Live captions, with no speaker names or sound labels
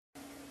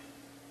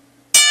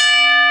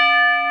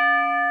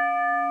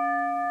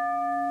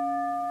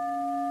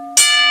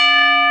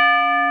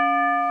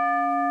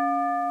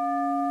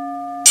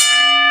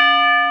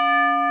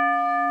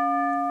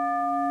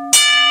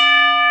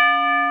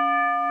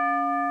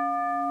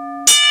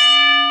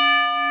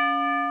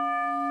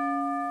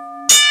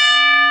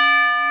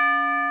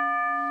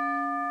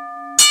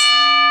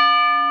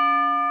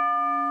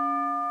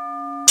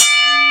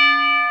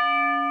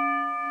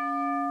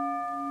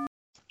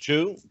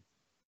2,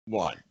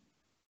 1.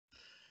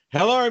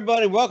 Hello,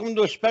 everybody. Welcome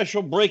to a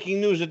special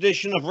breaking news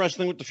edition of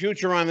Wrestling with the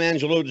Future. I'm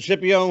Angelo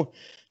DeCipio,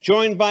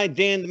 joined by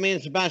Dan the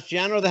Man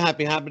Sebastiano, the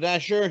Happy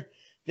Haberdasher.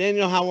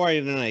 Daniel, how are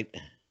you tonight?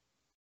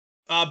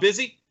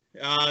 Busy.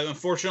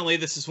 Unfortunately,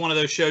 this is one of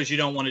those shows you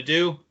don't want to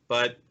do,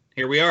 but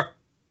here we are.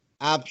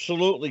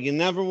 Absolutely. You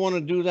never want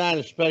to do that,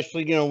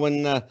 especially,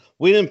 when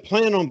we didn't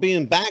plan on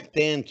being back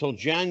there until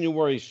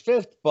January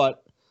 5th,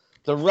 but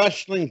the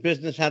wrestling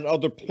business had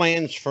other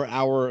plans for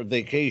our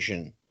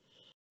vacation.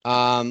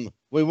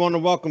 We want to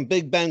welcome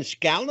Big Ben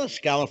Scala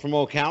from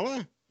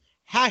Ocala.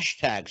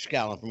 Hashtag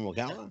Scala from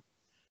Ocala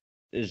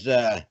is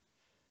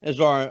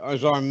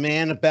our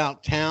man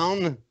about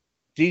town,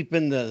 deep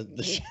in the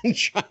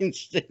sunshine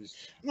state.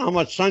 I don't know how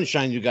much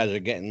sunshine you guys are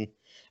getting.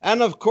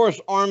 And of course,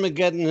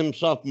 Armageddon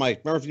himself,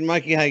 Mike Murphy.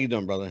 Mikey, how you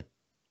doing, brother?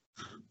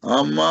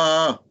 I'm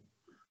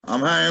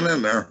hanging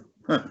in there.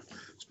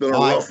 It's been a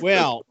rough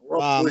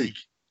week.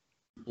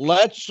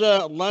 Let's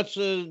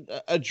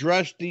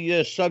address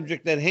the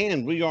subject at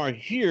hand. We are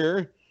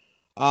here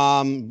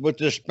with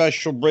this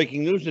special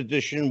breaking news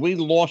edition. We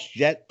lost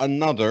yet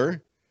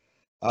another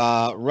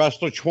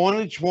wrestler.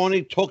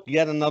 2020 took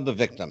yet another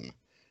victim.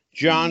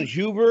 John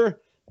Huber,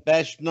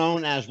 best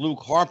known as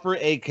Luke Harper,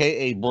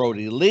 a.k.a.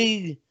 Brody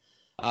Lee.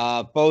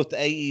 Both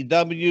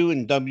AEW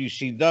and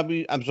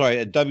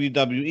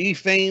WWE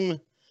fame.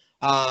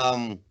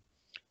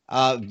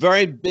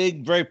 Very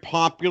big, very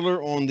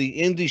popular on the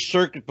indie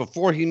circuit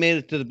before he made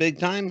it to the big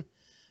time.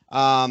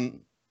 I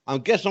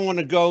guess I want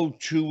to go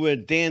to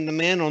Dan the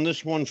Man on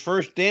this one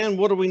first. Dan,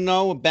 what do we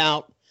know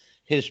about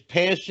his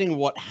passing?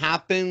 What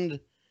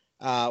happened?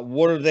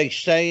 What are they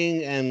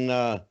saying? And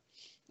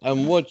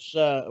what's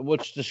the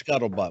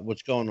scuttlebutt?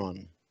 What's going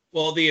on?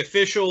 Well, the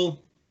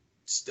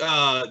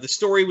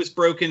story was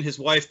broken. His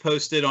wife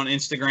posted on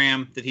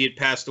Instagram that he had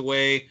passed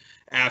away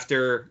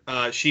after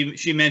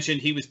she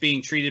mentioned he was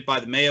being treated by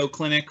the Mayo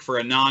Clinic for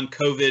a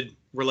non-COVID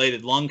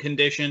related lung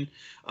condition.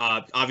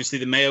 Obviously,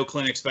 the Mayo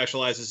Clinic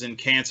specializes in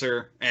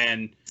cancer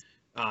and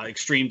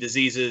extreme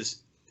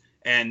diseases.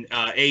 And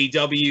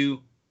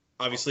AEW,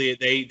 obviously,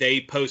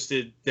 they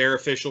posted their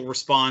official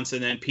response,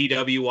 and then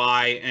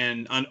PWI.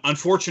 And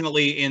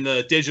unfortunately, in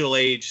the digital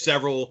age,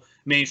 several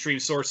mainstream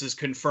sources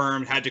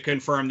had to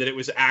confirm that it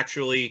was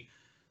actually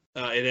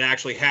it had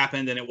actually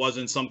happened and it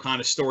wasn't some kind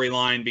of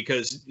storyline,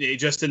 because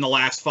just in the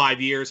last 5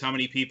 years, how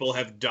many people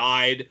have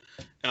died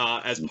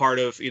as part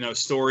of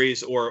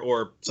stories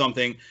or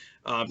something.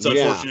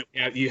 Unfortunately,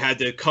 you had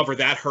to cover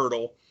that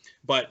hurdle.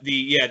 But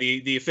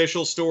the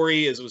official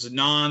story is it was a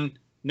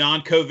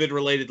non-COVID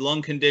related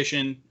lung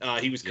condition.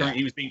 He was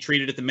being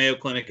treated at the Mayo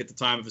Clinic at the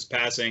time of his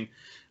passing.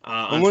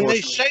 And when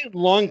they say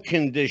lung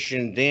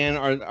condition, Dan,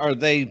 are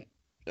they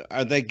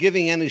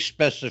giving any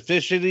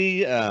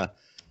specificity?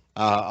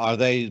 Are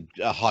they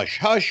hush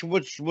hush?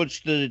 What's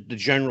the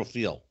general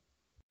feel?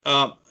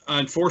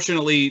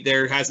 Unfortunately,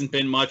 there hasn't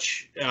been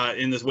much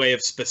in this way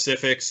of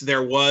specifics.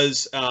 There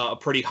was a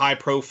pretty high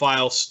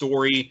profile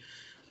story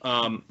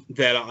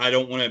that I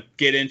don't want to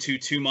get into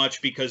too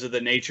much because of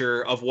the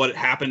nature of what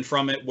happened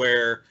from it,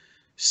 where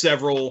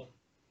several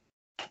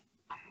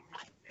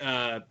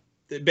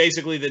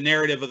basically the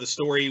narrative of the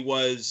story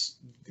was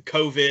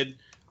COVID,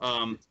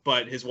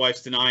 but his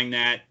wife's denying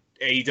that.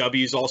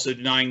 AEW is also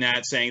denying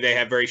that, saying they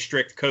have very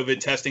strict COVID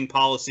testing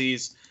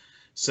policies.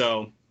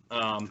 So,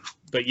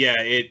 but yeah,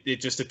 it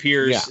just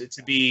appears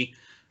to be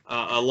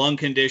a lung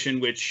condition,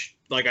 which,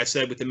 like I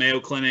said, with the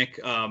Mayo Clinic,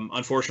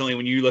 unfortunately,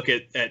 when you look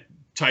at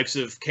types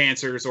of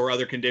cancers or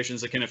other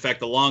conditions that can affect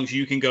the lungs,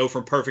 you can go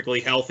from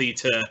perfectly healthy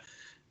to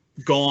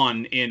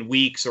gone in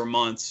weeks or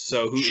months.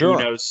 So who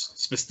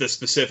knows the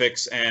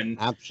specifics? And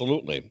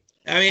absolutely.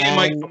 I mean, it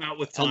might come out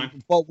with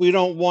time. But we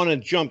don't want to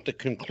jump to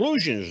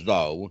conclusions,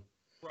 though.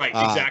 Right,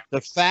 exactly.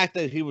 The fact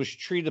that he was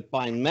treated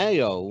by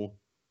Mayo,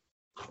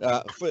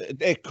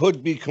 it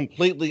could be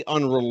completely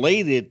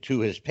unrelated to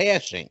his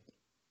passing.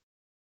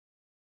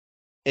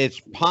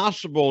 It's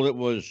possible it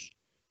was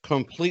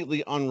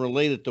completely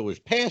unrelated to his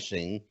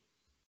passing.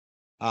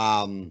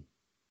 Actually,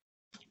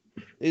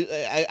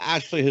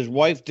 his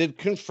wife did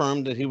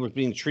confirm that he was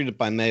being treated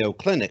by Mayo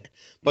Clinic,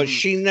 but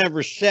she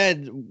never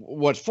said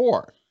what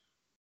for.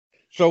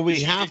 So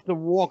we have to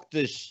walk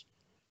this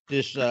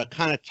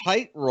kind of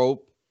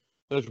tightrope,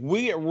 because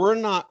we're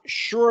not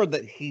sure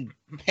that he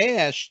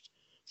passed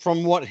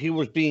from what he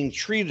was being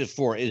treated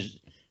for is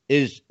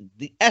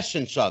the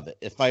essence of it,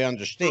 if I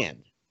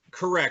understand.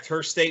 Correct.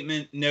 Her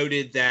statement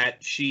noted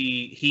that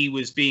he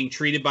was being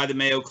treated by the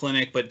Mayo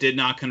Clinic, but did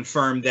not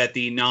confirm that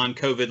the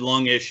non-COVID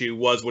lung issue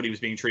was what he was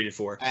being treated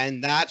for.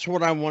 And that's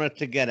what I wanted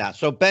to get at.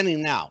 So, Benny,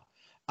 now,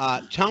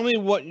 tell me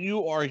what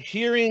you are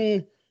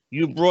hearing.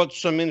 You brought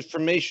some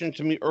information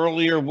to me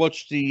earlier.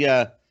 What's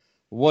the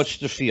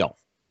feel?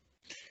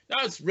 No,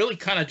 it's really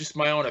kind of just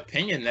my own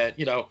opinion that,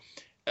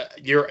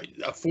 you're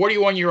a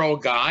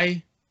 41-year-old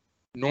guy.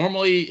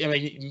 Normally, I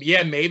mean,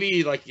 yeah,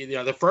 maybe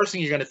the first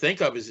thing you're going to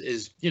think of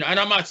is, and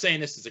I'm not saying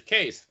this is the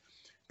case,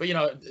 but,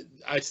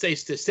 I'd say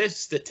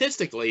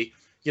statistically,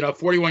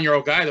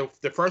 41-year-old guy,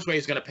 the first way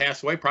he's going to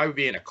pass away probably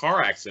be in a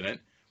car accident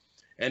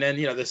And then,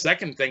 the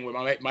second thing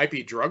might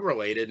be drug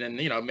related and,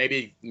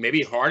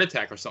 maybe heart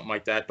attack or something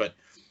like that. But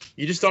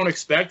you just don't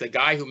expect a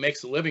guy who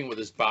makes a living with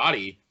his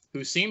body,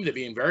 who seemed to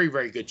be in very,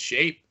 very good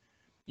shape,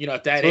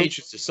 at that age,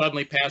 just to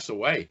suddenly pass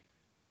away.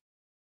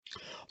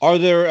 Are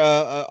there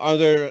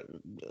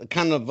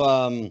kind of,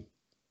 I'm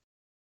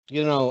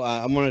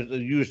going to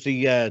use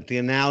the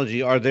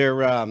analogy. Are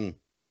there,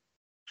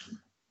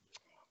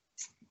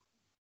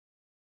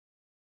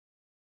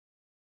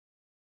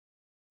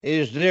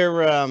 is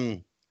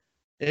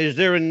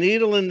there a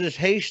needle in this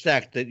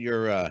haystack that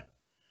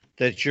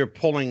you're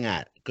pulling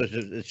at? Because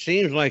it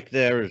seems like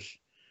there's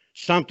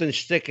something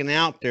sticking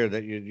out there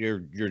that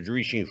you're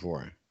reaching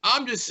for.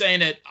 I'm just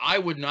saying that I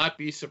would not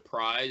be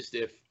surprised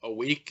if a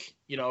week,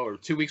 or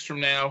 2 weeks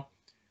from now,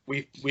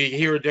 we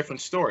hear a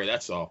different story.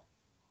 That's all.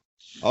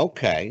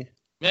 Okay.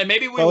 Yeah,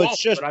 maybe we won't.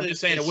 But I'm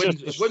just saying it wouldn't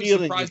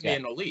surprise me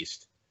in the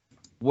least.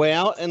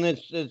 Well, and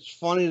it's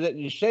funny that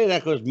you say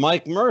that, because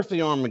Mike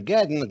Murphy,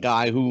 Armageddon, the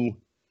guy who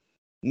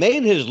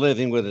made his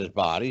living with his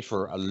body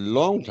for a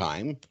long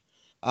time,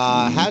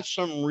 had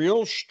some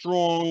real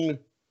strong,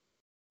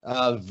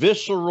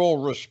 visceral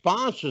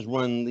responses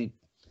when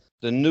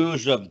the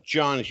news of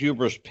John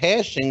Huber's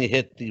passing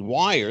hit the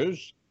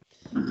wires.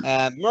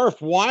 Murph,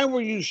 why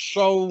were you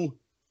so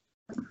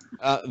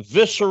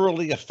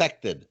viscerally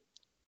affected?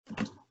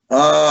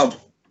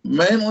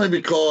 Mainly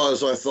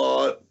because I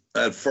thought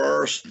at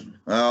first,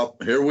 well,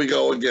 here we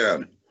go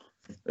again.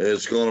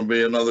 It's going to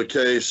be another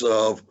case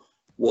of,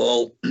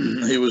 well,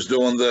 he was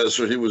doing this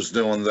or he was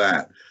doing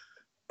that.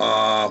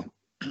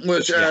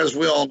 Which, as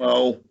we all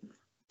know,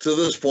 to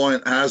this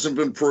point hasn't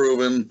been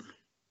proven.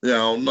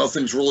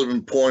 Nothing's really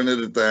been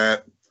pointed at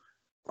that.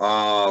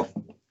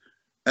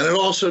 And it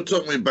also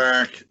took me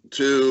back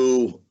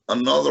to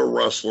another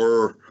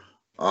wrestler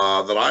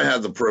that I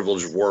had the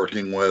privilege of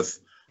working with,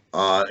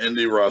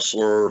 indie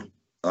wrestler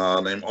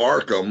named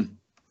Arkham,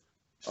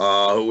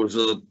 who was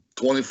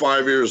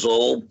 25 years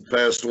old,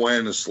 passed away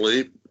in his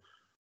sleep,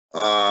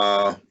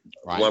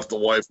 left a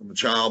wife and a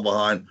child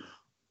behind,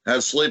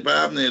 had sleep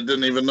apnea,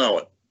 didn't even know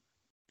it.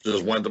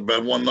 Just went to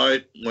bed one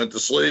night, went to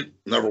sleep,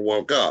 never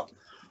woke up.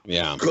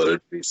 Yeah. Could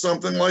it be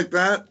something like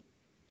that?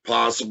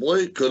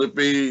 Possibly. Could it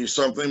be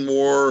something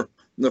more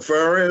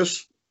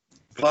nefarious?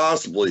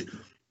 Possibly.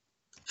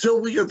 Till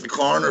we get the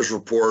coroner's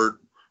report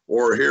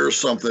or hear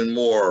something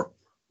more,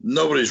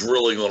 nobody's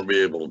really going to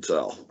be able to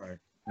tell. Right.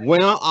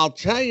 Well, I'll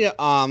tell you,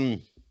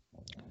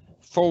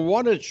 for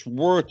what it's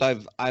worth,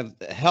 I've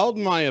held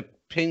my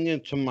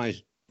opinion to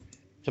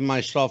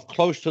myself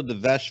close to the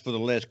vest for the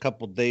last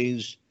couple of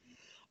days.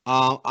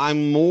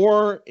 I'm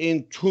more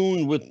in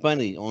tune with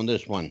Benny on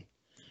this one.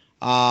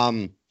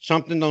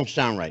 Something don't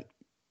sound right.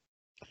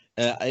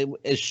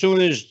 As soon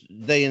as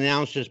they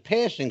announced his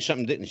passing,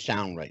 something didn't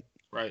sound right.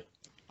 Right.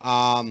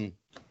 And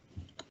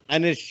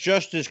it's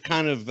just this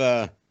kind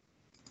of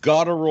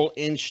guttural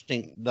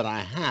instinct that I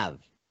have.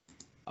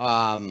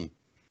 I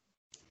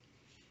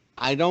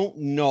don't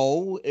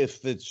know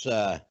if it's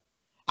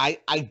I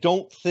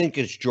don't think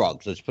it's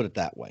drugs. Let's put it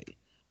that way.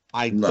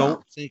 I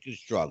don't think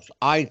it's drugs.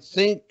 I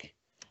think,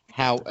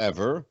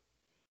 however,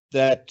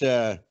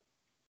 that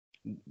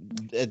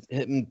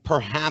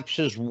perhaps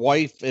his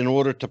wife, in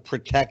order to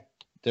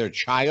protect their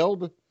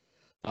child,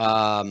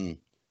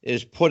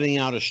 is putting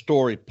out a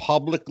story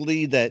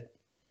publicly that,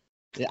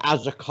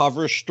 as a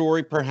cover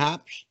story,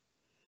 perhaps,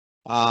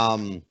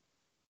 so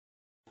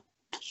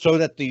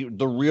that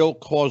the real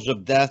cause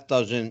of death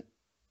doesn't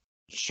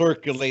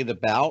circulate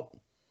about.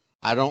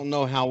 I don't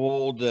know how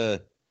old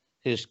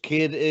his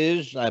kid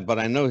is, but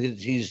I know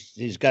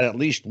he's got at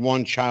least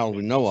one child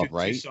we know of,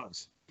 right? Two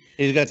sons.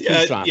 He's got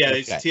two sons. Yeah,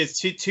 okay. he has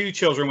two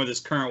children with his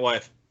current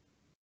wife.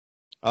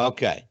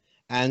 Okay.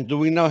 And do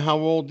we know how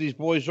old these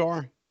boys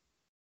are?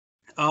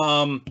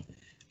 I'm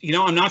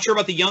not sure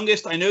about the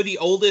youngest. I know the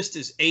oldest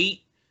is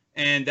 8,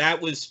 and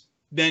that was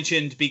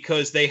mentioned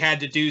because they had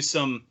to do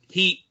some.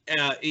 He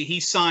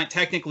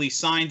technically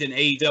signed an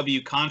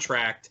AEW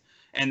contract,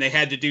 and they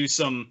had to do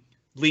some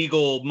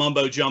legal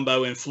mumbo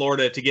jumbo in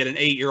Florida to get an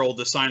 8-year-old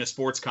to sign a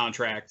sports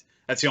contract.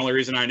 That's the only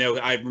reason I know.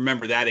 I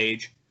remember that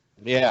age.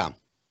 Yeah.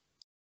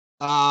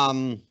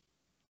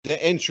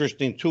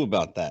 Interesting too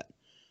about that.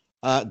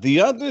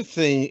 The other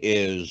thing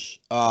is,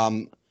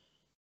 how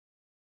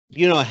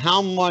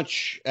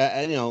much,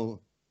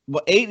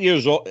 8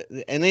 years old,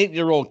 an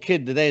 8-year-old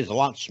kid today is a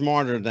lot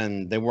smarter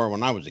than they were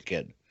when I was a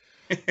kid.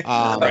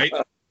 Right.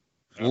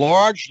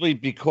 Largely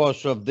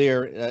because of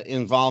their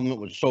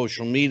involvement with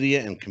social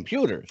media and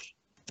computers.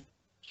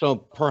 So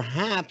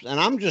perhaps, and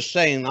I'm just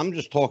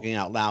talking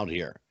out loud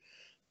here,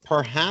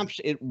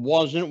 perhaps it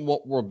wasn't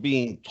what we're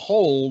being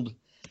told.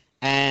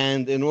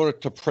 And in order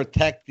to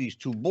protect these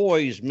two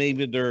boys,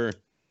 maybe they're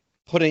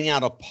putting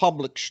out a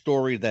public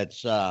story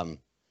that's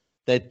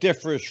that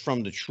differs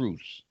from the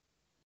truth.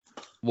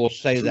 We'll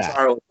say it's that.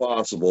 Entirely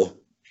possible.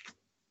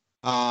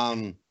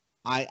 I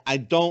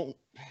don't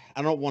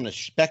want to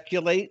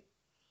speculate.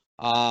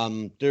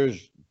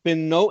 There's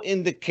been no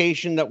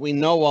indication that we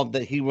know of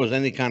that he was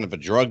any kind of a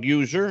drug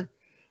user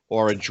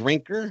or a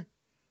drinker.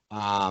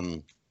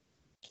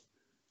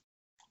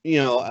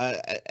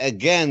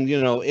 again,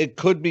 it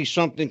could be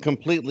something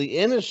completely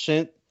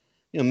innocent.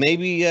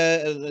 Maybe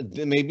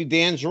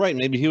Dan's right.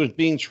 Maybe he was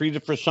being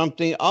treated for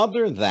something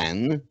other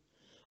than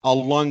a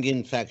lung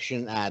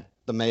infection at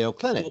the Mayo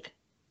Clinic.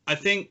 I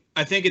think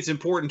it's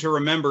important to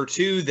remember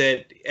too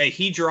that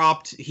he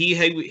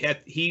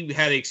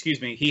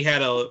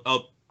had a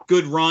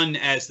good run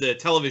as the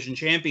television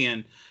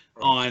champion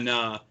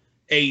on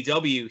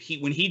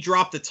AEW. When he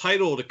dropped the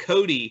title to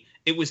Cody,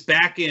 it was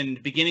back in the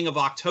beginning of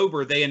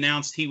October. They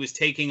announced he was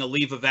taking a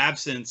leave of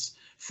absence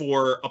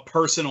for a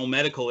personal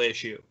medical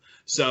issue.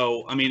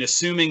 So, I mean,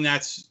 assuming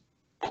that's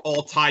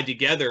all tied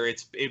together,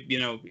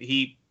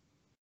 he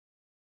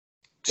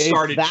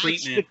started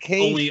treatment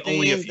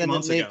only a few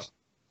months ago.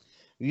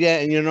 Yeah,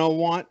 and you know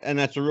what? And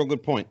that's a real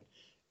good point.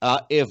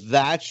 If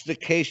that's the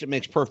case, it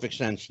makes perfect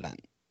sense then.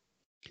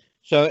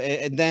 So,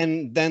 and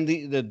then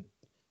the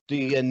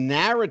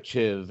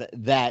narrative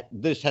that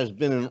this has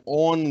been an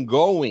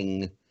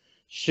ongoing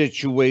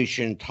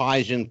situation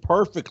ties in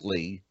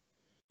perfectly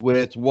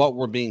with what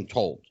we're being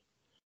told.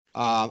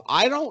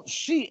 I don't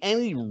see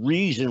any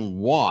reason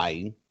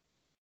why.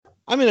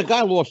 I mean, a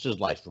guy lost his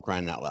life, for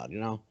crying out loud,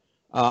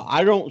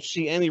 I don't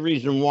see any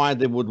reason why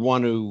they would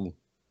want to,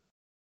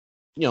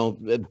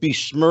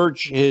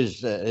 besmirch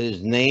his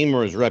name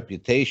or his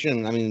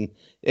reputation. I mean,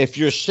 if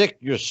you're sick,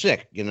 you're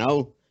sick,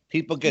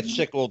 People get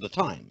sick all the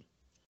time.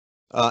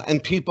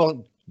 And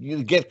people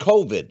get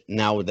COVID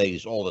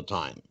nowadays all the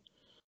time.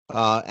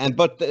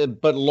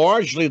 But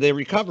largely they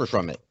recover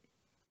from it.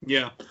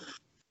 Yeah.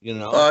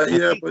 Angelo,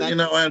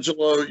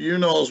 you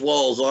know as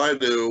well as I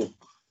do,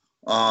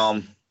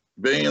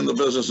 being in the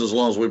business as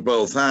long as we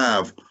both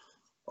have,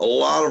 a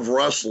lot of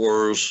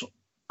wrestlers,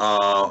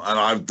 and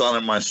I've done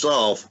it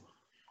myself,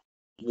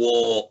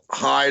 will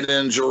hide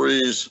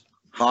injuries,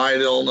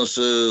 hide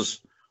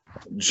illnesses,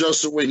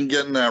 just so we can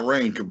get in that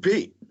ring and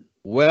compete.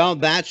 Well,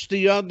 that's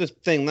the other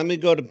thing. Let me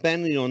go to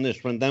Benny on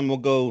this one. Then we'll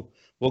go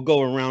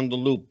around the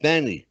loop.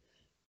 Benny,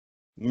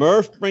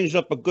 Murph brings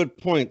up a good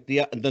point.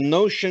 The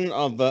notion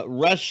of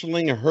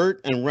wrestling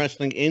hurt and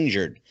wrestling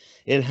injured.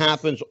 It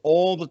happens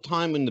all the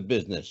time in the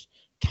business.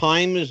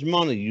 Time is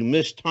money. You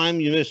miss time,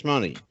 you miss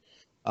money.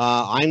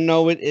 I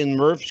know it in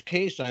Murph's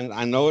case.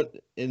 I know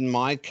it in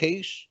my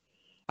case.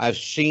 I've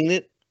seen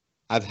it.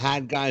 I've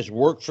had guys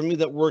work for me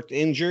that worked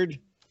injured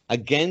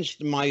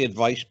against my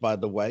advice, by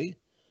the way,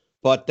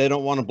 but they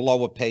don't want to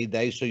blow a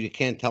payday, so you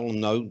can't tell them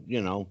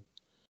no,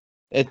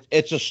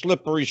 It's a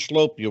slippery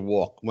slope you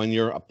walk when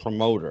you're a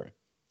promoter.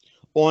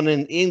 On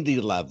an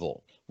indie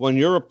level, when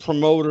you're a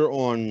promoter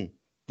on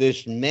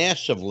this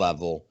massive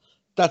level,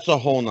 that's a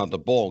whole nother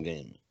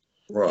ballgame.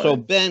 Right. So,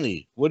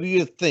 Benny, what do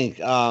you think?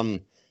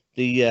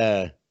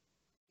 The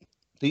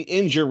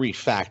injury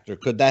factor,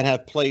 could that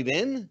have played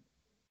in?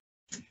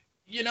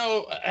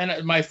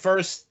 And my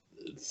first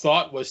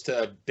thought was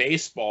to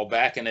baseball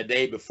back in the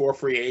day before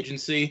free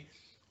agency,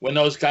 when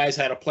those guys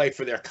had to play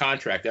for their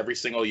contract every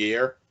single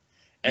year.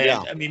 And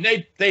yeah. I mean,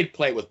 they'd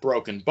play with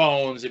broken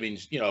bones. I mean,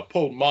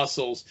 pulled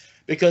muscles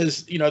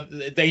because,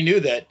 they knew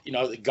that,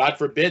 God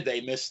forbid they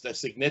missed a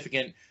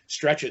significant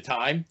stretch of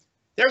time.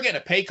 They were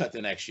getting a pay cut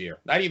the next year,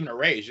 not even a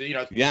raise,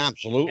 Yeah,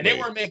 absolutely. And they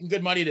weren't making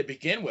good money to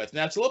begin with.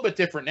 Now it's a little bit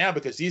different now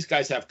because these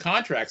guys have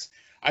contracts.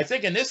 I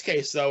think in this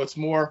case, though, it's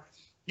more,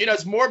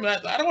 it's more, I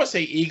don't want to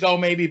say ego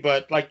maybe,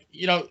 but that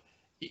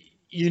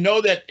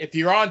if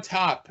you're on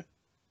top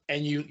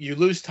and you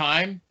lose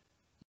time,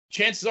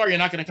 chances are you're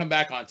not going to come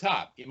back on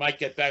top. You might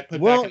get put back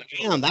in the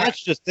middle.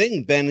 That's the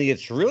thing, Benny.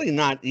 It's really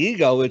not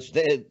ego. It's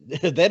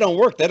they don't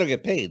work. They don't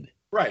get paid.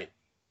 Right.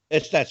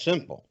 It's that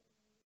simple.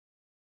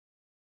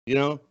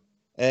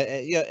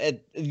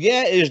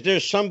 Is there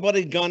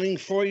somebody gunning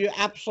for you?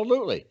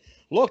 Absolutely.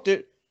 Look,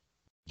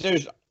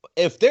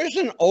 if there's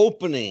an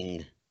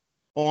opening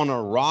on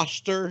a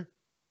roster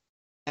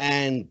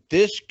and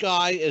this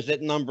guy is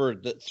at number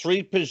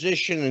 3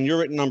 position and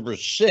you're at number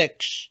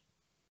 6,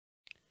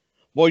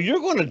 well, you're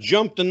going to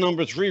jump to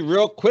number 3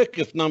 real quick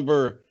if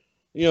number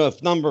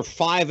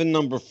 5 and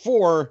number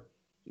 4,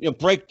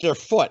 break their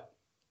foot,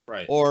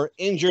 right, or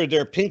injure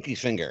their pinky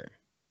finger.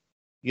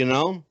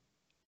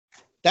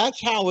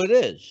 That's how it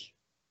is.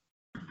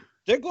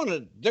 They're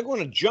going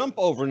to jump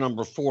over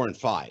number 4 and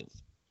 5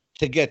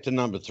 to get to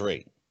number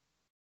 3.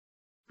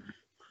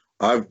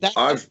 But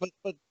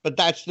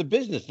that's the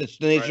business. That's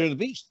the nature of the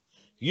beast.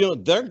 You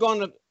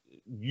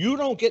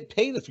don't get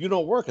paid if you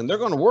don't work, and they're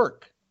going to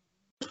work.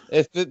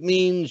 If it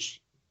means,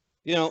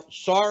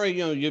 sorry,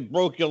 you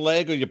broke your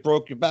leg or you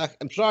broke your back.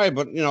 I'm sorry,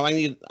 but I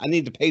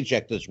need the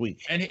paycheck this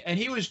week. And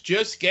he was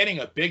just getting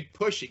a big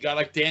push. He got,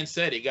 like Dan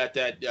said, he got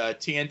that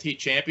TNT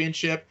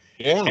championship.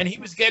 Yeah. And he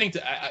was getting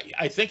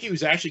to. I think he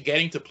was actually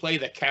getting to play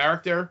the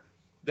character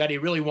that he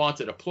really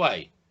wanted to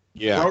play.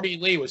 Yeah. Brody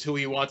Lee was who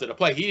he wanted to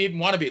play. He didn't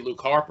want to be Luke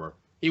Harper.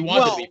 He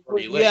wanted to be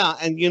Brody Lee. Yeah,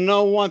 and you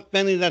know what,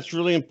 Benny? That's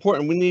really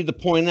important. We need to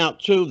point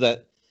out too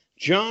that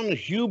John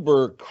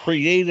Huber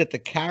created the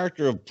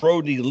character of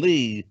Brody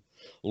Lee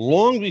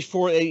long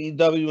before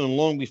AEW and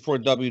long before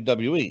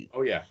WWE.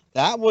 Oh yeah,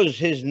 That was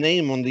his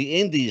name on the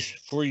indies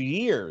for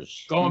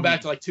years. going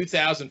back to like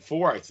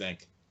 2004, I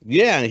think.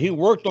 Yeah, he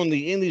worked on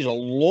the indies a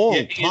long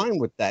Yeah, time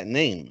with that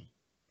name.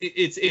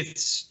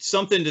 It's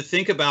something to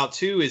think about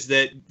too. Is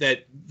that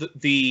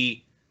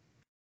the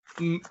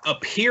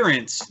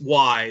appearance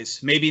wise,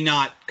 maybe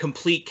not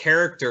complete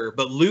character,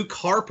 but Luke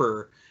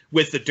Harper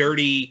with the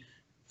dirty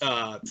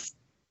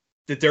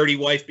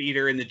wife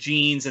beater and the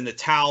jeans and the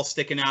towel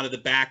sticking out of the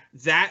back,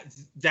 that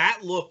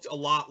looked a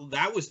lot.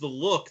 That was the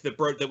look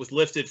that was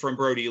lifted from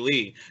Brody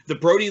Lee. The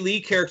Brody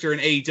Lee character in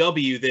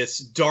AEW, this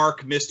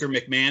dark Mr.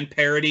 McMahon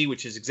parody,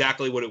 which is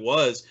exactly what it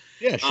was.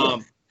 Yeah, sure.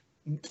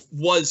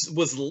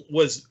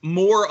 Was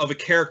more of a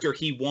character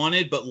he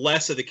wanted, but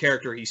less of the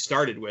character he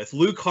started with.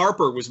 Luke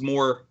Harper was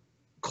more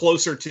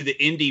closer to the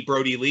indie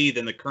Brody Lee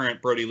than the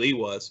current Brody Lee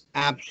was.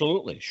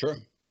 Absolutely, sure.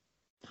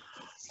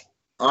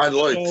 I'd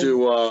like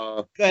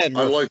Go ahead,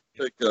 I'd like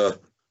to take a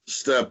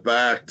step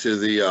back to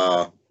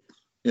the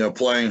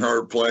playing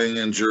hurt, playing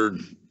injured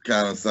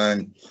kind of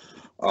thing.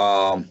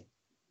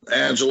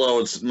 Angelo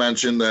had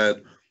mentioned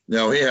that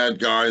he had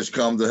guys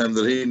come to him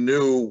that he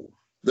knew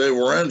they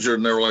were injured,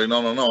 and they were like, no,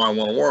 I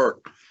want to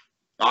work.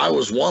 I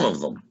was one of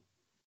them.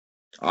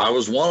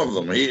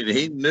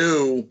 He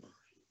knew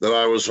that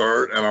I was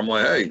hurt, and I'm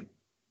like, hey,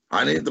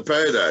 I need the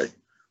payday.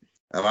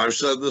 And I've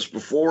said this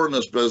before in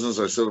this business.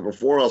 I said it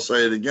before. I'll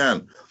say it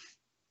again.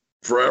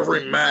 For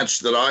every match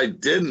that I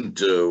didn't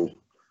do,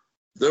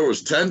 there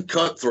was 10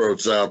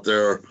 cutthroats out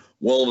there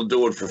willing to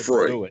do it for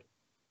free. Do it.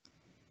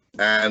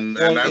 And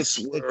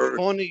that's where it's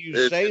funny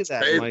you say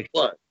that, Mike.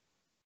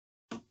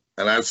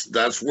 And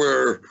that's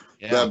where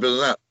that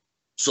business at.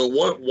 So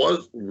what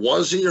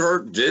was he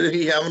hurt? Did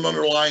he have an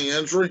underlying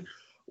injury?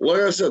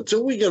 Like I said,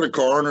 till we get a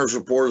coroner's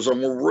report or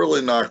something, we're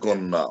really not going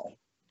to know.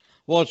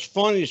 Well, it's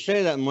funny you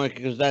say that, Mike,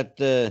 because that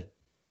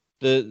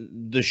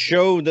the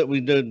show that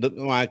we did,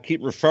 I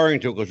keep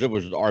referring to it because it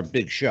was our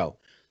big show.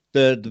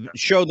 The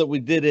show that we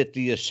did at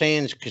the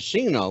Sands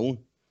Casino,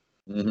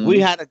 we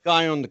had a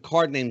guy on the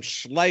card named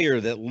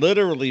Slayer that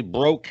literally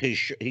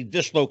he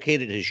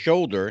dislocated his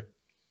shoulder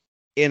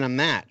in a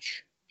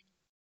match.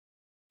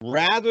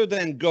 Rather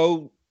than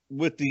go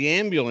with the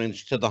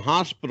ambulance to the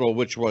hospital,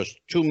 which was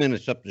 2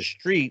 minutes up the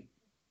street,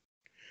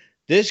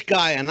 this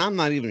guy, and I'm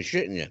not even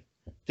shitting you,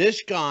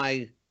 this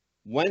guy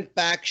went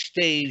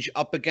backstage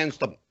up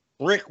against a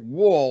brick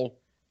wall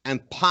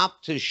and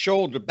popped his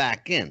shoulder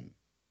back in.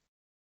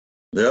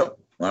 Yep,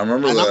 I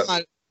remember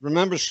that.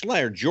 Remember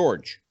Slayer,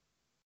 George?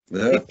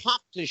 Yeah. He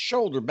popped his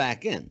shoulder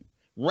back in,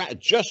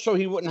 just so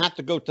he wouldn't have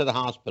to go to the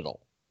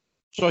hospital,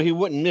 so he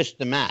wouldn't miss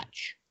the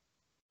match.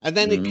 And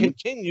then he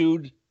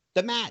continued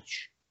the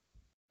match.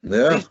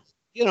 Yeah.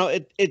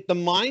 The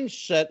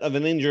mindset of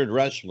an injured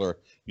wrestler,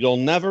 you'll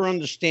never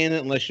understand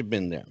it unless you've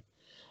been there.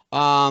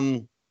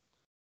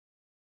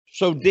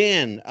 So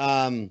Dan,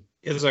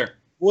 Yes, sir.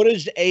 What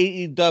is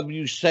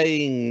AEW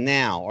saying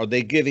now? Are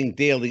they giving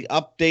daily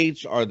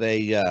updates? Are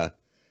they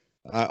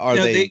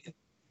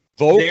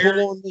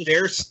vocal on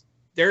this?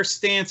 Their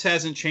stance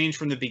hasn't changed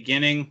from the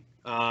beginning.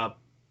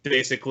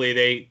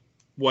 Basically,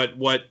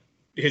 what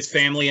his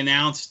family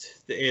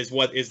announced is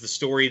the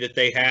story that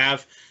they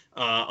have.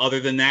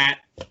 Other than that,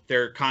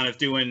 they're kind of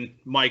doing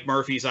Mike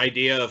Murphy's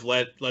idea of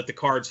let the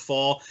cards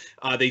fall.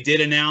 They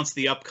did announce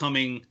the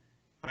upcoming,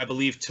 I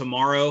believe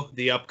tomorrow,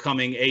 the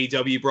upcoming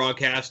AEW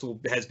broadcast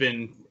has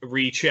been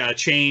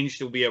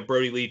changed. It will be a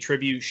Brody Lee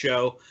tribute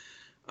show.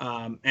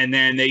 And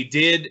then they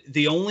did,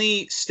 the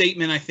only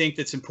statement I think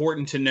that's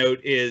important to note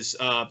is,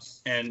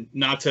 and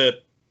not to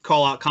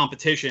call out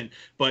competition,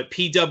 but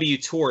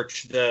PW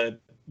Torch,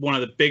 one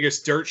of the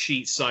biggest dirt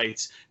sheet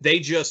sites, they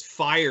just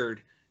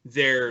fired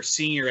their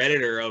senior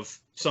editor of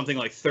something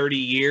like 30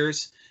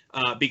 years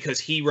because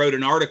he wrote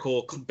an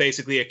article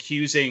basically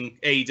accusing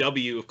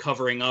AEW of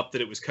covering up that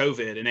it was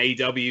COVID, and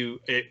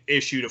AEW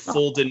issued a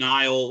full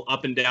denial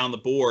up and down the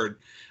board,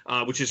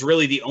 which is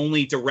really the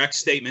only direct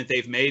statement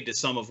they've made to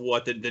some of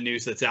what the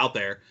news that's out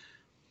there.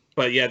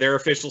 But yeah, their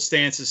official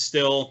stance is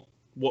still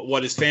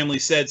what his family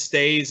said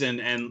stays,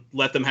 and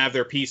let them have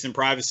their peace and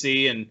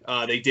privacy. And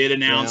they did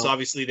announce,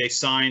 obviously, they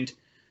signed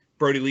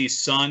Brody Lee's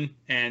son,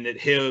 and that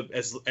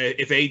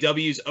if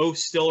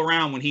AEW's still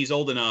around when he's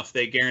old enough,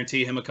 they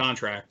guarantee him a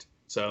contract.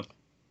 So,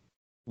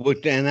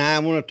 and I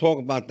want to talk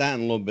about that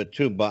in a little bit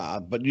too.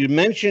 But you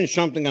mentioned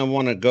something, I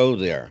want to go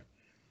there,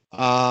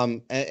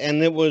 and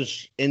it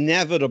was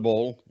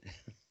inevitable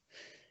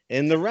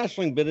in the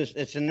wrestling business.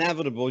 It's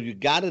inevitable. You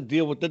got to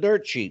deal with the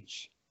dirt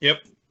sheets. Yep,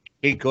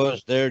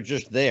 because they're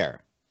just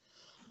there.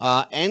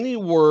 Any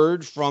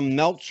word from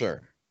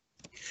Meltzer?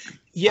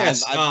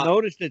 Yes, I've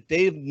noticed that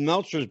Dave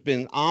Meltzer's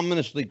been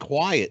ominously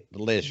quiet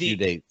the last few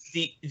days.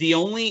 The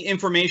only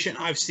information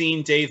I've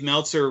seen Dave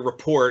Meltzer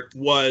report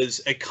was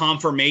a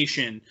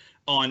confirmation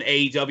on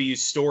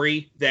AEW's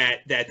story that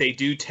they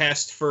do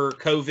test for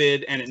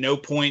COVID, and at no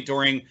point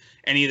during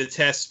any of the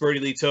tests Brody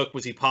Lee took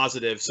was he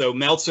positive. So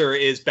Meltzer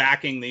is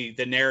backing the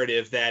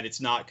narrative that it's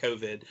not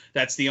COVID.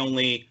 That's the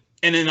only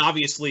And then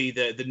obviously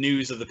the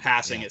news of the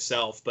passing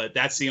itself, but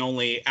that's the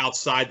only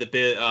outside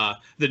the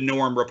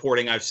norm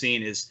reporting I've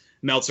seen is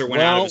Meltzer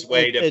went out of his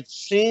way to. It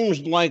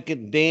seems like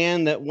it,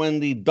 Dan, that when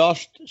the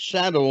dust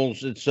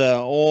settles, it's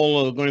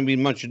all going to be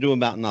much ado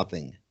about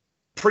nothing.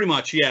 Pretty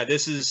much, yeah.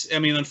 This is, I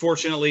mean,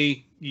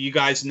 unfortunately, you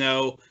guys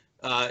know,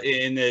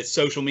 in the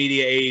social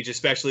media age,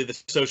 especially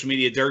the social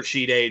media dirt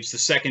sheet age, the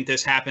second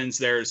this happens,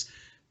 there's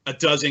a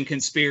dozen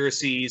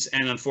conspiracies,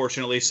 and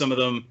unfortunately, some of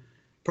them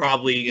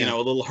probably a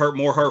little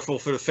more hurtful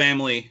for the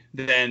family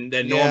than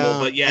normal.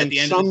 But yeah, at the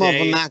end of the day,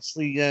 some of them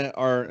actually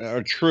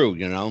are true.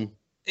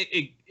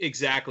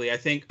 Exactly. I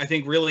think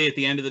really at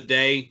the end of the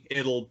day,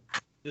 it'll,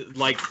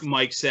 like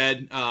Mike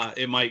said,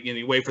 it might,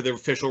 you wait for the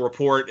official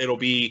report. It'll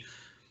be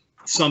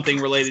something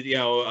related,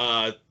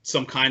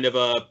 some kind of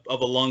a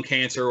lung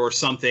cancer or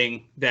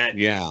something that.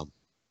 Yeah.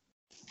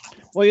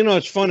 Well,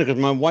 it's funny because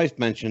my wife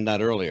mentioned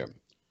that earlier.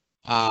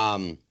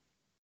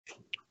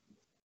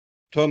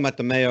 Talking about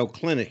the Mayo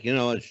Clinic,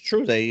 it's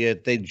true.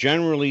 They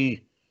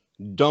generally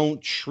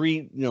don't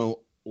treat,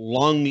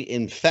 lung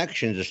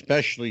infections,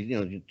 especially,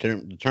 the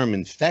term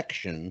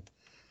infection.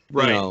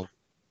 Right.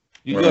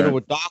 You go to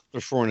a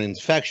doctor for an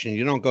infection.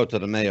 You don't go to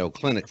the Mayo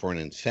Clinic for an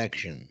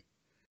infection.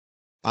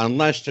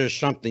 Unless there's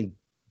something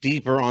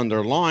deeper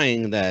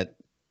underlying that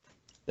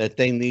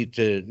they need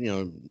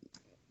to,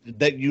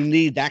 that you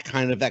need that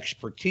kind of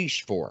expertise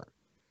for.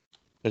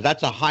 Because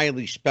that's a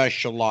highly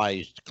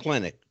specialized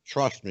clinic.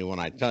 Trust me when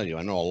I tell you,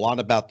 I know a lot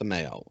about the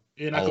Mayo.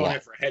 You're not going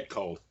there for a head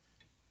cold.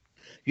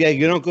 Yeah,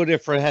 you don't go there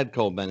for a head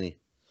cold, Benny.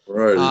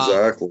 Right,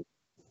 exactly.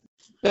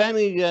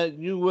 Benny,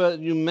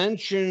 you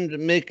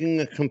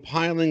mentioned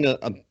compiling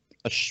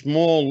a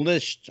small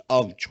list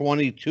of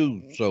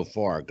 22 so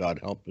far. God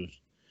help us.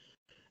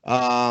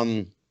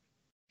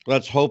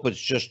 Let's hope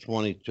it's just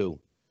 22.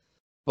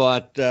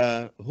 But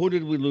who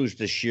did we lose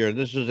this year?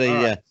 This is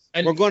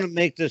we're going to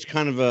make this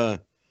kind of a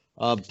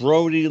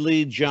Brodie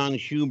Lee, John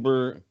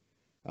Huber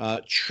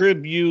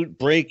tribute,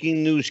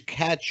 breaking news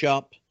catch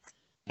up,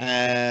 /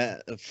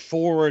 end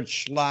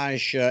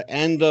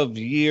of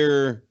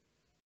year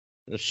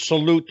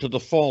salute to the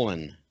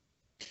fallen.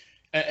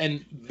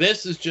 And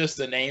this is just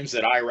the names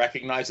that I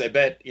recognize. I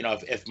bet,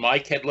 if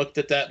Mike had looked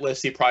at that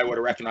list, he probably would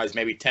have recognized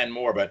maybe 10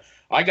 more. But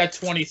I got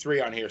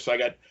 23 on here. So I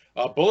got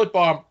Bullet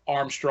Bob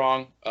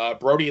Armstrong,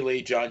 Brodie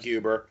Lee, John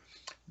Huber,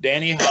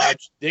 Danny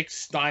Hodge, Dick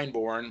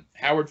Steinborn,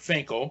 Howard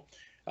Finkel,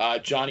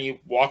 Johnny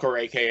Walker,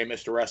 a.k.a.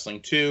 Mr.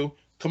 Wrestling 2,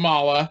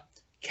 Kamala,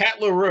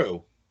 Kat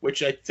LaRue,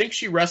 which I think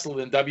she wrestled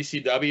in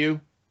WCW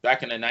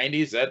back in the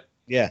 90s.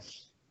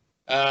 Yes.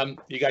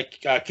 You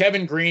got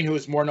Kevin Green, who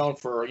is more known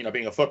for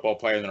being a football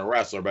player than a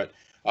wrestler, but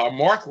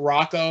Mark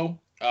Rocco,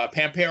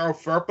 Pampero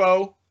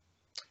Firpo,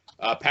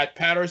 Pat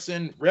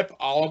Patterson, Rip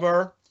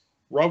Oliver,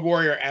 Road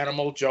Warrior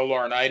Animal, Joe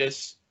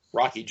Laurinaitis,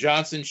 Rocky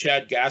Johnson,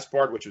 Chad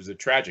Gaspard, which was a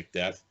tragic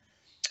death,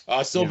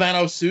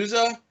 Silvano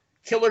Souza,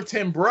 Killer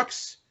Tim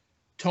Brooks,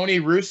 Tony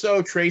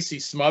Russo, Tracy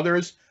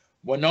Smothers,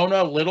 Winona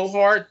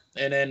Littleheart,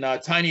 and then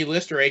Tiny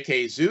Lister,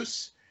 a.k.a.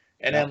 Zeus,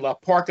 and then La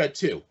Parca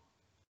 2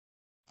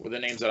 were the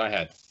names that I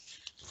had.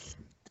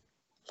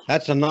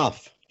 That's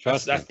enough.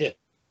 Trust me. That's it.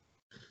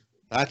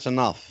 That's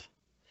enough.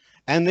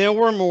 And there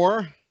were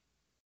more.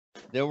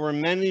 There were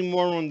many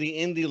more on the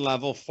indie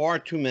level, far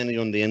too many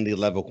on the indie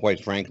level,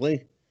 quite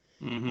frankly.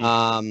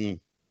 Mm-hmm.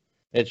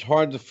 It's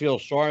hard to feel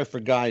sorry for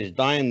guys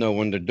dying, though,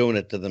 when they're doing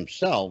it to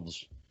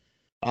themselves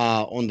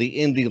on the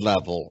indie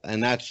level.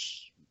 And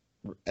that's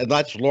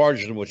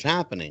largely what's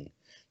happening.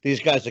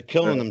 These guys are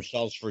killing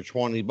themselves for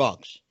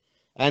 $20.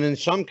 And in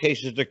some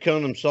cases, they're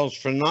killing themselves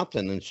for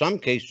nothing. In some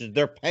cases,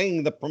 they're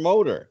paying the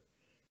promoter.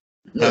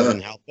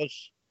 Heaven help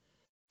us.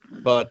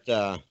 But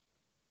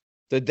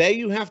the day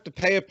you have to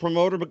pay a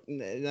promoter,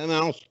 and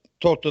I'll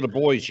talk to the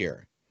boys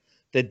here.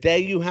 The day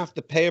you have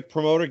to pay a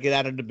promoter, get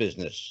out of the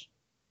business.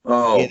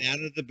 Oh, get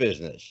out of the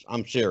business.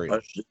 I'm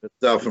serious.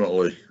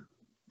 Definitely.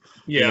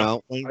 Yeah.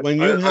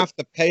 When you have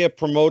to pay a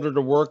promoter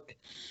to work,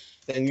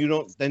 then you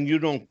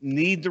don't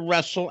need to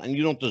wrestle, and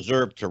you don't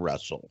deserve to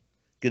wrestle.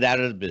 Get out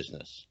of the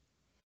business.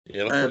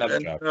 Yeah, look for another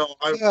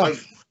job.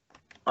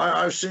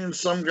 I've seen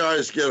some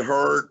guys get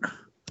hurt,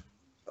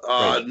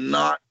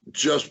 not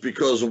just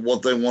because of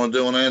what they want to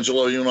do. And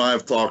Angelo, you and I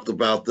have talked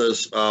about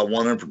this.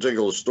 One in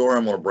particular story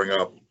I'm going to bring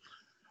up.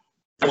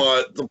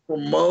 But the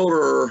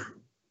promoter,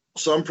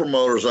 some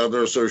promoters out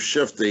there are so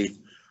shifty,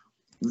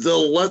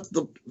 they'll let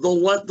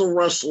the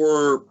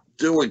wrestler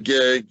do a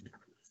gig,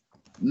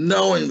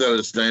 knowing that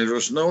it's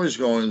dangerous, knowing he's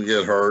going to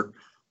get hurt.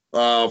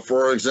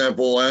 For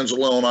example,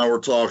 Angelo and I were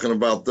talking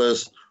about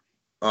this.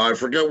 I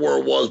forget where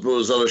it was, but it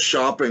was at a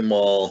shopping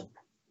mall.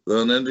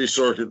 An indie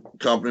circuit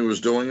company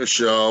was doing a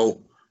show.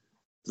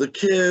 The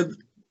kid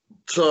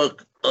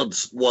took a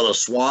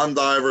swan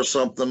dive or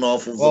something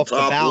off the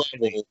top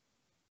level.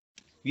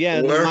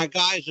 Yeah, my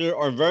guys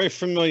are very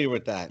familiar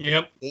with that.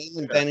 Yep. Dan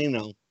and Benny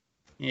know.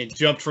 He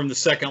jumped from the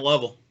second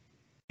level.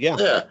 Yeah.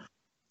 Yeah.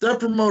 That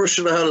promoter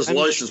should have had his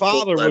license his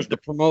father was the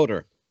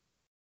promoter.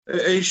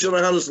 He should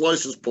have had his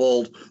license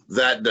pulled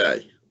that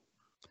day.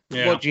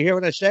 Yeah. What, did you hear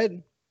what I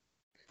said?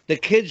 The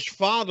kid's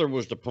father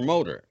was the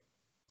promoter.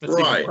 That's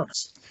Right. even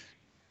worse.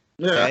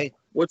 Yeah. Okay?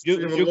 What's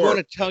You're even going to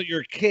worse? tell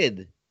your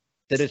kid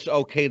that it's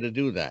okay to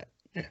do that.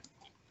 Yeah.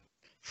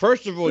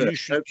 First of all, Yeah, you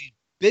should be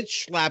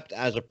bitch slapped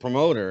as a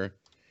promoter,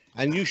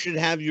 and you should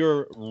have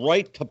your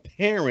right to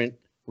parent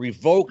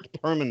revoked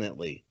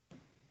permanently.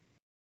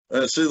 See,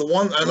 that's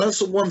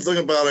the one thing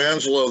about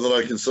Angelo that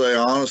I can say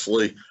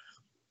honestly.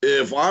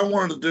 If I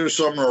wanted to do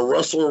something, or a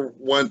wrestler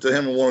went to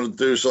him and wanted to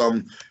do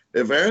something,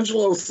 if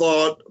Angelo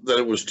thought that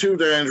it was too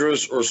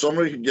dangerous or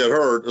somebody could get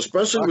hurt,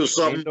 especially with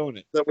something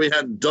that we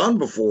hadn't done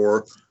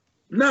before,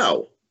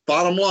 no.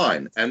 Bottom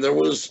line, and that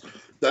was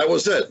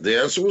it. The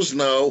answer was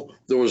no.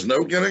 There was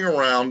no getting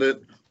around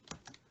it.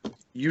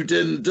 You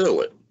didn't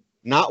do it.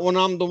 Not when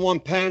I'm the one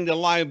paying the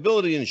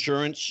liability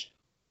insurance.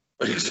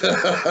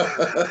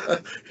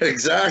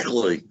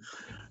 Exactly.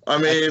 I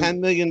mean, $10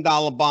 million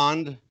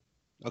bond.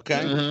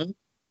 Okay. mhm.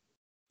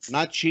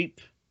 Not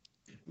cheap.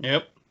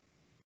 Yep.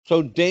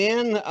 So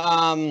Dan,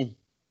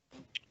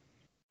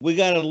 we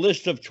got a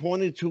list of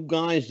 22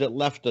 guys that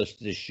left us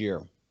this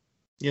year.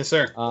 Yes,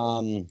 sir.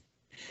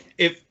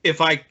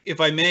 If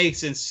I may,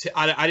 since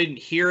I didn't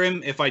hear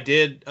him, if I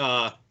did,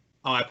 I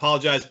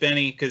apologize,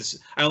 Benny, because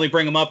I only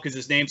bring him up because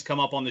his name's come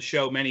up on the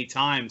show many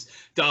times.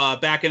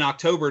 Back in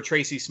October,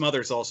 Tracy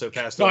Smothers also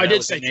passed away. No, I That did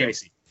was say his name.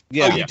 Tracy.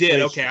 Yeah, Oh, you did?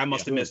 Tracy. Okay, I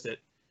must have missed it.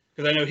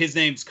 Because I know his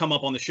name's come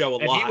up on the show a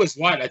And lot. he was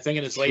what? I think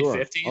in his late Sure.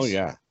 50s. Oh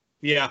yeah.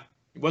 Yeah.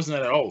 He wasn't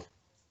that old.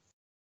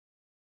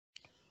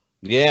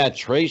 Yeah,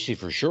 Tracy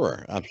for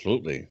sure.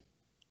 Absolutely.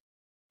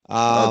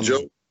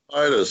 Joe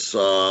Titus,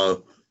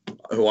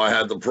 who I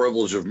had the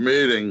privilege of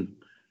meeting,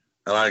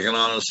 and I can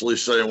honestly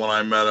say when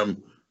I met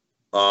him,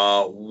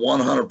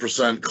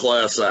 100%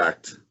 class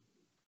act.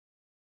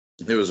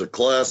 He was a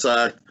class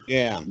act.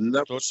 Yeah.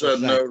 Never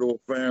said no to a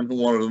fan who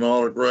wanted an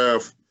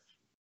autograph.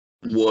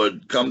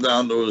 Would come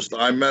down to us.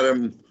 I met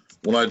him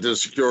when I did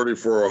security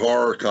for a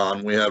horror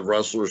con. We had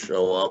wrestlers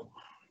show up.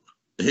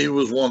 He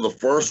was one of the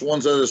first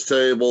ones at his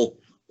table,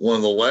 one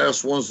of the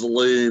last ones to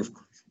leave,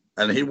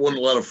 and he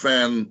wouldn't let a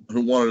fan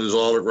who wanted his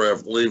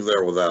autograph leave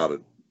there without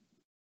it.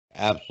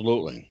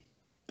 Absolutely.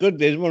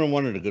 Good. He's one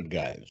of the good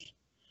guys.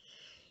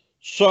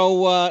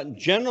 So,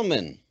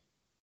 gentlemen,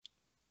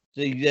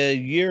 the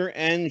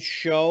year-end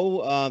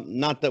show,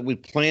 not that we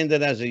planned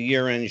it as a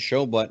year-end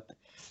show, but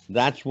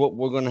that's what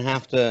we're going to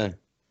have to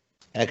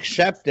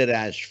accept it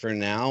as for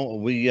now.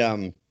 We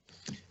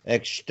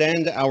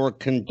extend our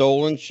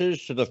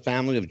condolences to the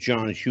family of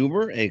John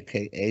Huber,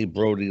 a.k.a.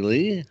 Brody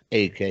Lee,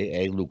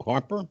 a.k.a. Luke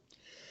Harper.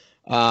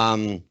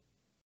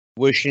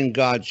 Wishing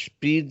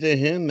Godspeed to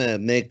him.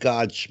 Make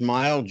God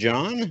smile,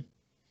 John.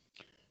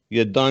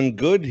 You done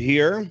good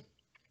here.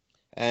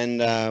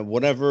 And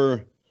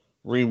whatever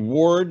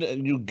reward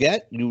you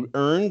get, you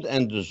earned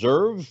and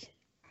deserve.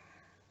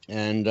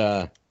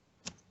 And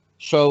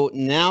so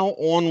now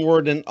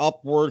onward and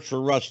upward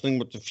for Wrestling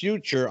with the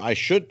Future. I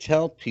should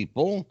tell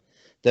people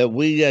that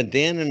we,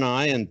 Dan and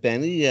I and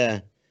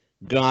Benny,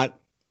 got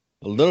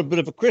a little bit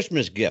of a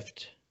Christmas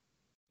gift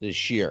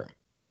this year.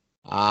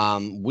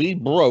 We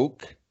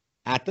broke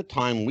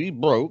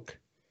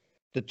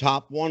the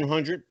top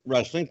 100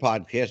 wrestling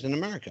podcasts in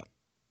America,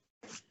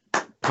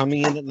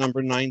 coming in at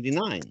number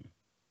 99.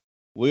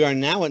 We are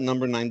now at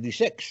number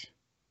 96.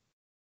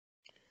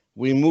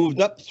 We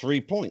moved up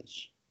 3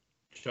 points.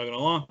 Chugging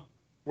along.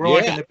 We're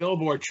like in the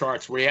Billboard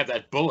charts where you have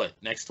that bullet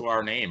next to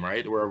our name,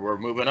 right? We're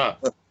moving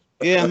up.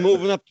 Yeah,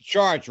 moving up the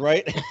charts,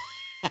 right?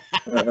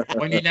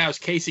 When you now is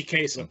Casey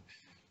Kasem.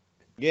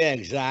 Yeah,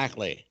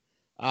 exactly.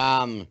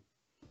 So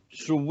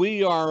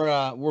we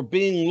are we're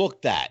being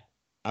looked at.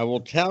 I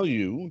will tell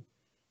you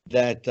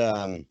that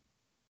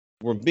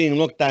we're being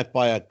looked at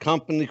by a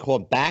company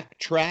called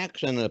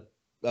Backtracks and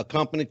a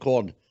company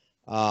called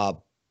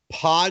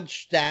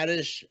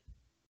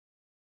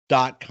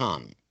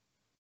podstatus.com.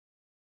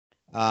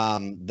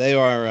 They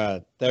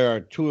are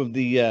two of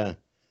the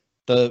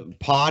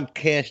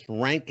podcast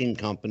ranking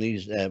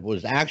companies. That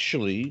was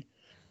actually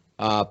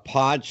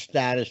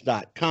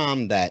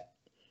podstatus.com that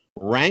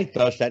ranked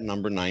us at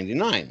number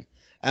 99.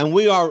 And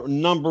we are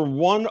number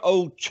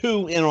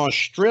 102 in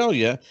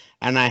Australia.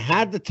 And I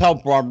had to tell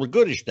Barbara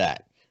Goodish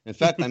that. In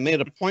fact, I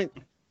made a point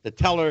to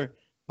tell her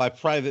by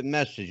private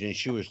message, and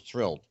she was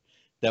thrilled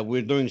that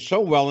we're doing so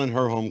well in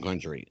her home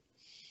country.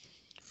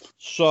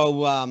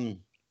 So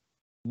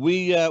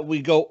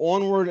we go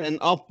onward and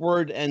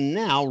upward, and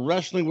now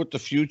Wrestling with the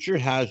Future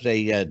has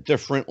a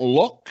different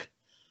look,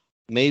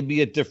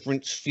 maybe a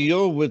different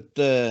feel with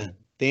Dan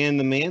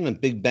the Man and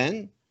Big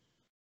Ben.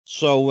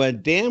 So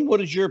Dan,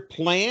 what is your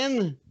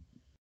plan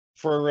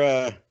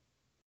for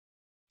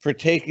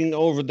taking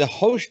over the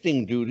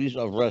hosting duties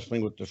of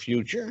Wrestling with the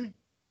Future?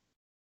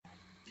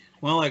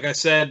 Well, like I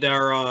said,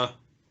 our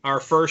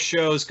first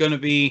show is going to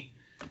be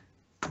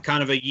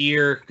kind of a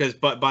year, because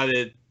by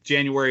the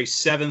January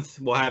 7th,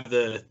 we'll have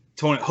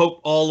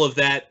hope all of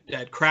that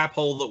crap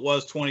hole that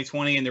was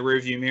 2020 in the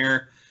rearview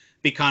mirror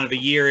be kind of a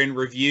year in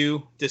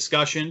review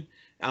discussion.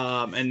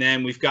 And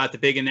then we've got the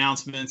big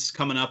announcements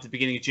coming up at the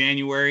beginning of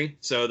January.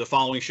 So the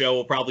following show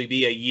will probably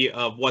be a year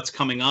of what's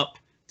coming up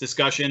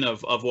discussion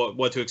of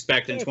what to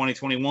expect in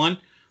 2021,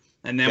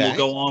 and then Okay. we'll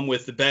go on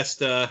with the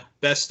best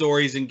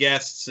stories and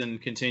guests and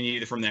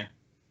continue from there.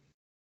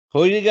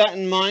 Who you got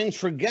in mind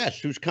for guests?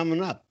 Who's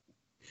coming up?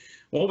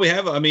 Well, we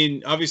have. I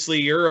mean,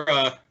 obviously, your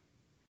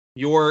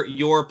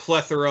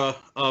plethora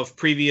of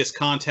previous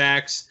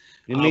contacts.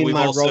 You mean we've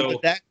my also,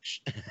 Rolodex?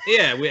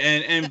 Yeah,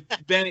 and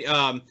Benny.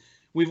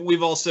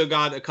 We've also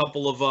got a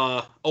couple of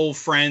old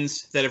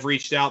friends that have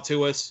reached out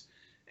to us,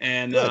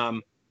 and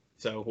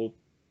so we'll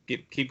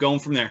keep going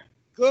from there.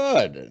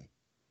 Good.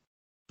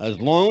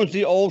 As long as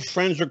the old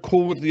friends are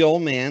cool with the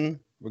old man,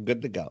 we're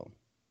good to go.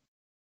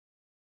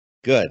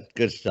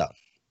 Good stuff.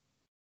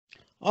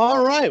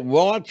 All right.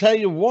 Well, I'll tell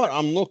you what.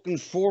 I'm looking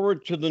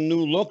forward to the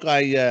new look.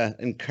 I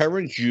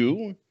encourage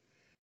you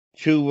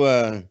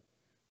to,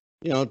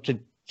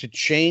 to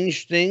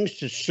change things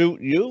to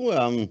suit you.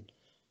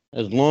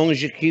 As long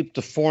as you keep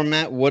the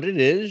format what it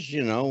is,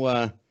 you're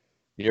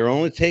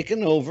only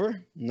taking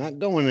over, not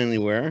going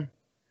anywhere.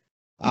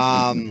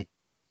 I'm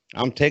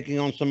taking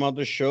on some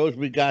other shows.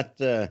 We got,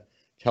 tell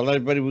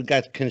everybody we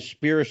got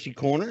Conspiracy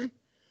Corner.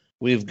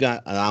 We've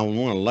got, and I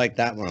want to like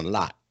that one a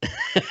lot.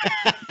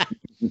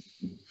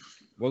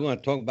 We're going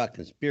to talk about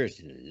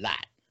conspiracy a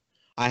lot.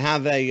 I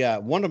have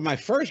one of my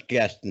first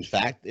guests, in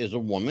fact, is a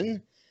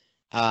woman.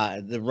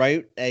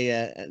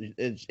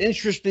 It's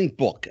interesting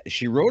book.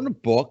 She wrote a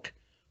book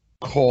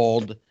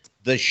called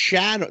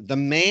The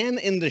Man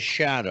in the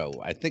Shadow.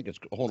 I think it's,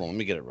 hold on, let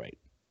me get it right.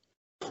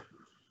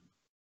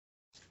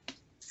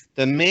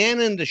 The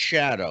Man in the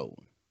Shadow.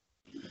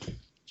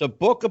 It's a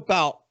book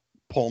about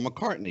Paul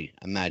McCartney.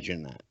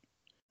 Imagine that.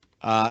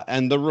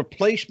 And the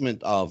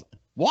replacement of,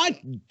 what?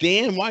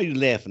 Dan, why are you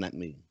laughing at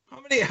me?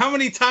 How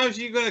many times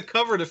are you going to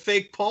cover the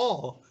fake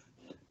Paul?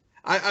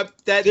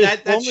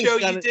 That show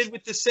you did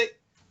with the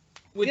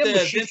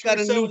Vince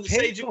Russo and the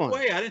Sage of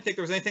Quay. I didn't think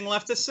there was anything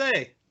left to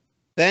say.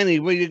 Benny,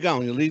 where you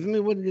going? You leaving me?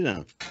 What do you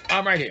know?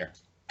 I'm right here.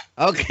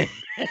 Okay.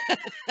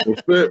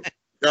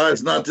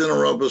 Guys, not to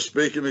interrupt, but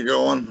speaking of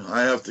going,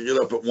 I have to get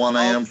up at 1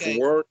 a.m. for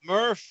work.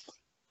 Murph,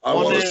 I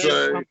want to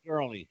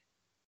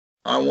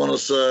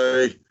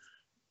say,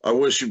 I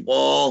wish you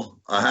all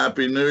a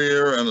happy New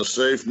Year and a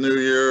safe New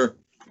Year.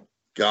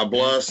 God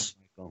bless.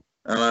 And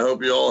I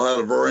hope you all had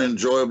a very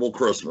enjoyable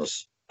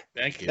Christmas.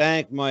 Thank you.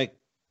 Thank Mike.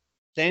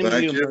 Same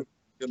to you.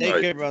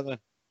 Take care, brother.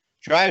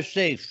 Drive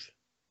safe.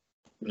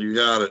 You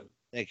got it.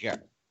 Take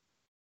care.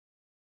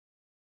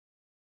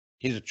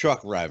 He's a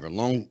truck driver,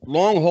 long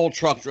haul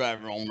truck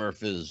driver. Old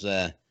Murph is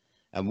at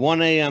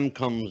 1 a.m.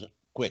 comes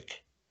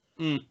quick.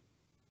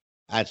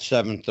 At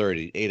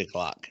 7:30, 8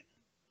 o'clock.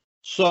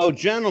 So,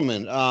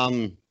 gentlemen,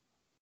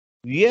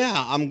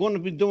 yeah, I'm going to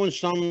be doing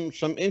some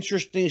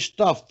interesting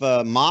stuff.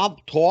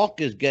 Mob Talk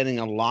is getting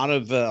a lot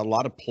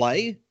of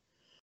play.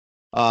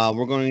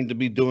 We're going to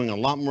be doing a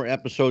lot more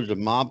episodes of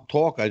Mob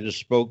Talk. I just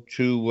spoke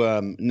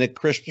to Nick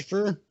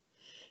Christopher.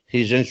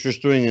 He's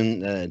interested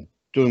in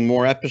doing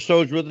more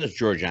episodes with us.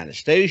 George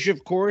Anastasia,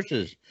 of course,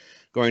 is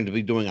going to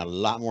be doing a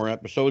lot more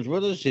episodes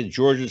with us.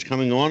 George is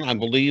coming on, I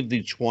believe,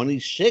 the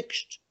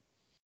 26th.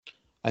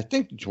 I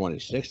think the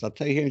 26th. I'll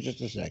tell you here in just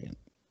a second.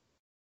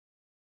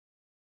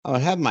 I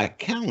have my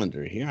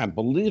calendar here. I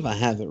believe I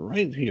have it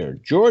right here.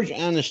 George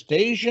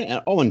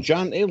Anastasia and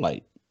John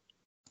Alite.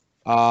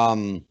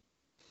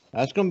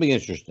 That's going to be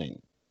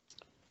interesting.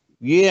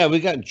 Yeah, we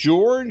got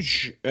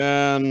George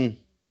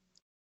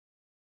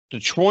the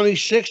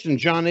 26th and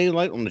John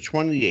Alite on the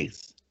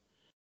 28th.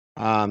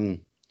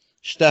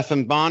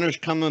 Stephen Bonner's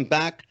coming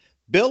back.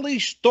 Billy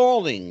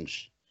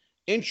Stallings,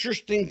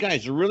 interesting guy.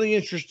 He's a really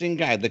interesting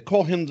guy. They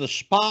call him the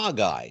spa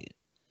guy.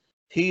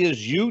 He is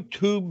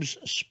YouTube's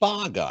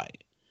spa guy.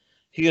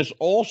 He is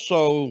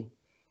also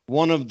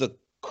one of the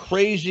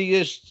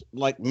craziest,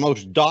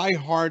 most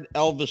diehard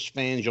Elvis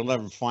fans you'll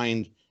ever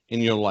find in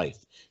your life.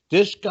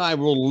 This guy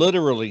will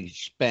literally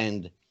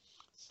spend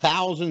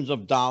thousands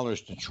of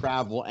dollars to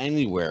travel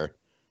anywhere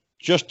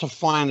just to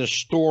find a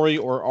story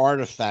or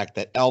artifact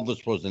that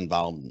Elvis was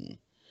involved in.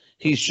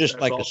 He's just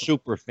That's awesome. A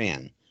super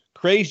fan,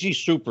 crazy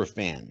super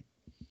fan.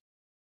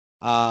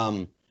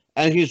 And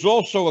he's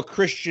also a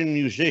Christian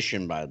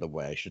musician, by the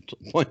way. I should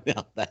point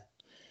out that.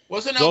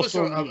 Wasn't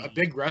Elvis a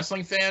big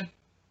wrestling fan?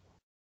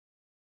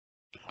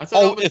 I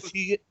thought if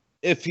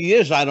he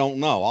is, I don't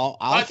know.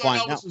 I'll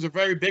find out. Elvis was a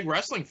very big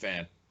wrestling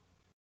fan.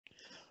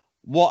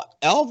 Well,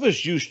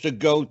 Elvis used to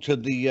go to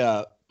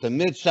the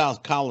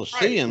Mid-South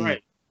Coliseum,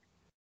 right.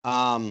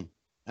 And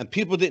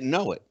people didn't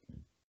know it.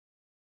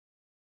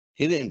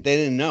 They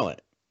didn't know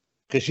it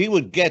because he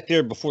would get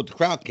there before the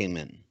crowd came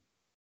in.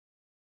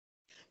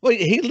 Well,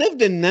 he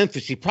lived in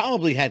Memphis. He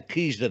probably had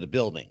keys to the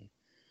building.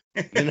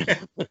 You know?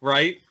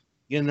 Right.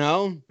 You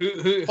know?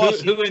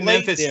 Who in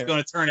Memphis is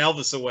going to turn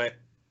Elvis away?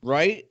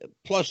 Right.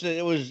 Plus,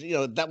 it was,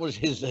 that was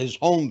his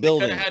home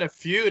building. Could have had a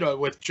feud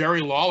with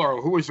Jerry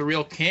Lawler, who was the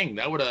real king.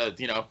 That would have,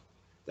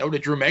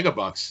 drew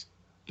megabucks.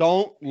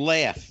 Don't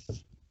laugh.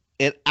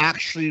 It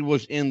actually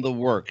was in the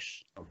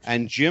works.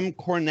 And Jim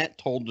Cornette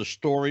told the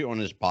story on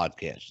his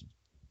podcast.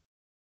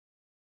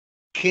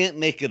 Can't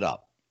make it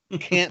up.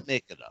 Can't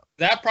make it up.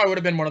 That probably would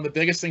have been one of the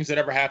biggest things that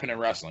ever happened in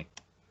wrestling.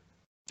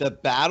 The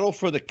battle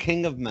for the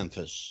King of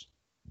Memphis.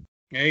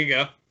 There you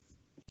go.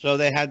 So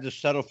they had to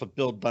settle for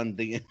Bill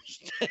Dundee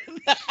instead.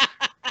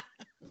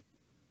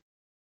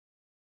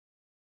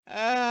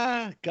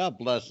 God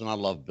bless, and I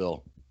love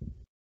Bill.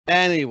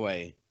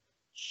 Anyway,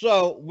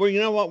 so you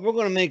know what? We're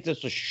going to make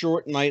this a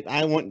short night.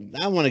 I want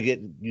to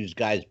get you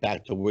guys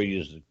back to where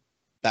you're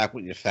back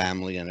with your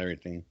family and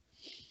everything.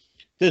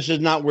 This is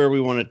not where we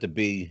want it to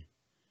be.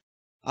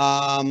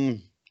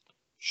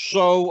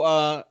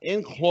 So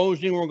in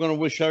closing, we're going to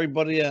wish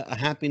everybody a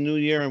happy New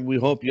Year, and we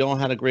hope you all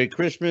had a great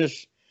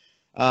Christmas.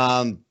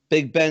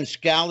 Big Ben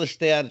Scala,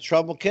 stay out of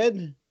trouble,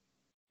 kid.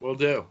 Will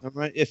do. All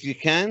right, if you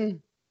can.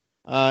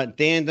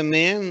 Dan the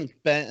Man,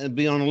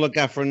 be on the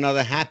lookout for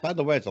another hat. By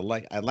the way,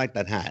 I like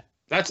that hat.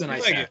 That's a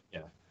nice hat.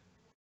 Yeah.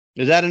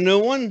 Is that a new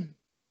one?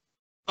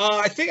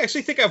 I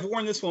think I've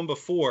worn this one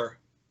before.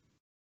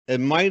 It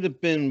might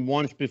have been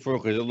once before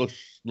because it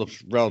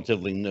looks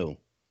relatively new.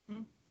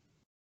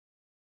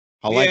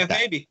 I like that.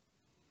 Maybe.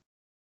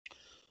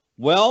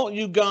 Well,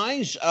 you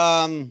guys,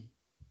 on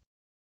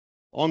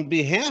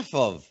behalf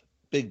of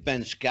Big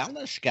Ben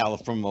Scala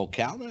from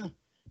Ocala,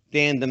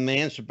 Dan the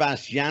Man,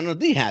 Sebastiano,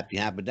 the Happy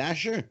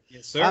Haberdasher.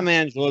 Yes, sir. I'm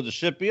Angelo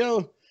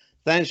DeCipio.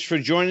 Thanks for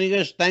joining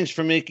us. Thanks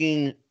for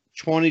making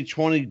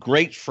 2020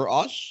 great for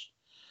us.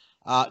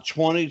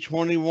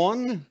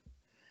 2021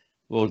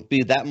 will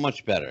be that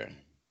much better.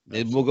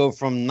 It will go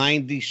from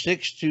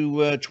 96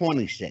 to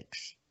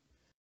 26.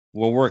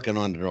 We're working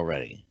on it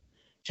already.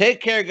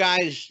 Take care,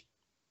 guys.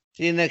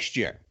 See you next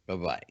year.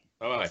 Bye-bye.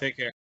 Bye-bye. Take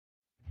care.